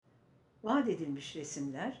Vaat edilmiş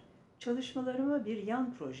resimler, çalışmalarıma bir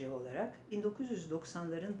yan proje olarak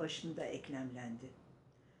 1990'ların başında eklemlendi.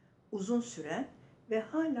 Uzun süren ve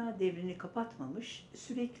hala devrini kapatmamış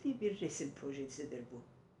sürekli bir resim projesidir bu.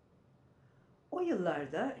 O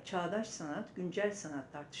yıllarda çağdaş sanat, güncel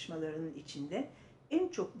sanat tartışmalarının içinde en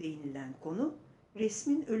çok değinilen konu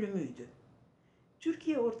resmin ölümüydü.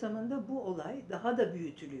 Türkiye ortamında bu olay daha da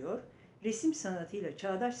büyütülüyor, resim sanatıyla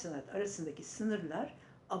çağdaş sanat arasındaki sınırlar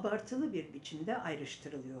abartılı bir biçimde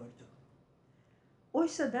ayrıştırılıyordu.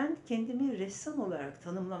 Oysa ben kendimi ressam olarak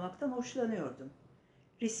tanımlamaktan hoşlanıyordum.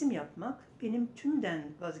 Resim yapmak benim tümden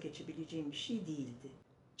vazgeçebileceğim bir şey değildi.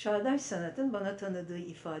 Çağdaş sanatın bana tanıdığı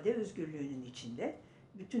ifade özgürlüğünün içinde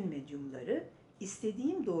bütün medyumları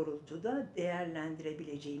istediğim doğrultuda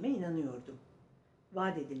değerlendirebileceğime inanıyordum.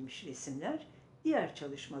 Vaat edilmiş resimler diğer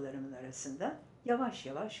çalışmalarımın arasında yavaş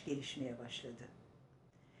yavaş gelişmeye başladı.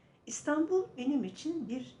 İstanbul benim için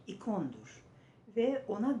bir ikondur ve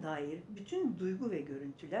ona dair bütün duygu ve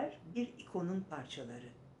görüntüler bir ikonun parçaları.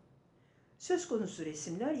 Söz konusu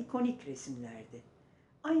resimler ikonik resimlerdi.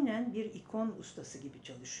 Aynen bir ikon ustası gibi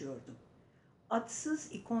çalışıyordum.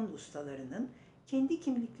 Adsız ikon ustalarının kendi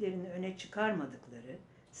kimliklerini öne çıkarmadıkları,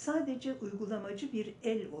 sadece uygulamacı bir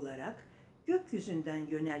el olarak gökyüzünden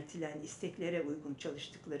yöneltilen isteklere uygun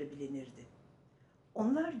çalıştıkları bilinirdi.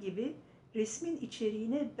 Onlar gibi resmin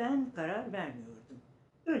içeriğine ben karar vermiyordum.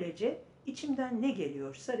 Böylece içimden ne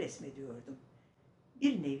geliyorsa resmediyordum.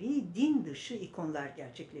 Bir nevi din dışı ikonlar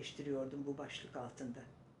gerçekleştiriyordum bu başlık altında.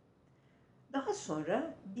 Daha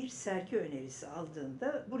sonra bir sergi önerisi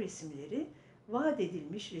aldığımda bu resimleri vaat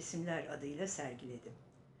edilmiş resimler adıyla sergiledim.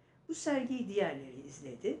 Bu sergiyi diğerleri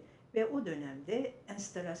izledi ve o dönemde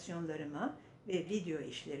enstalasyonlarıma ve video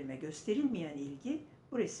işlerime gösterilmeyen ilgi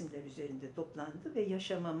bu resimler üzerinde toplandı ve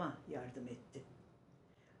yaşamama yardım etti.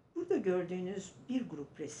 Burada gördüğünüz bir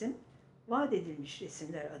grup resim, vaat edilmiş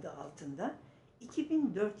resimler adı altında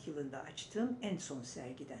 2004 yılında açtığım en son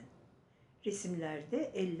sergiden. Resimlerde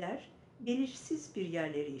eller belirsiz bir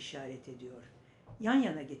yerleri işaret ediyor. Yan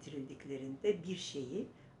yana getirildiklerinde bir şeyi,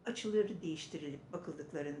 açıları değiştirilip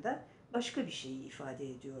bakıldıklarında başka bir şeyi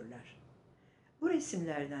ifade ediyorlar. Bu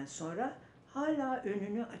resimlerden sonra hala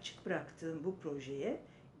önünü açık bıraktığım bu projeye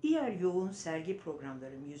diğer yoğun sergi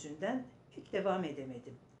programlarım yüzünden pek devam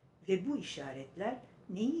edemedim. Ve bu işaretler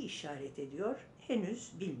neyi işaret ediyor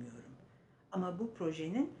henüz bilmiyorum. Ama bu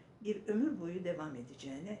projenin bir ömür boyu devam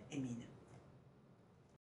edeceğine eminim.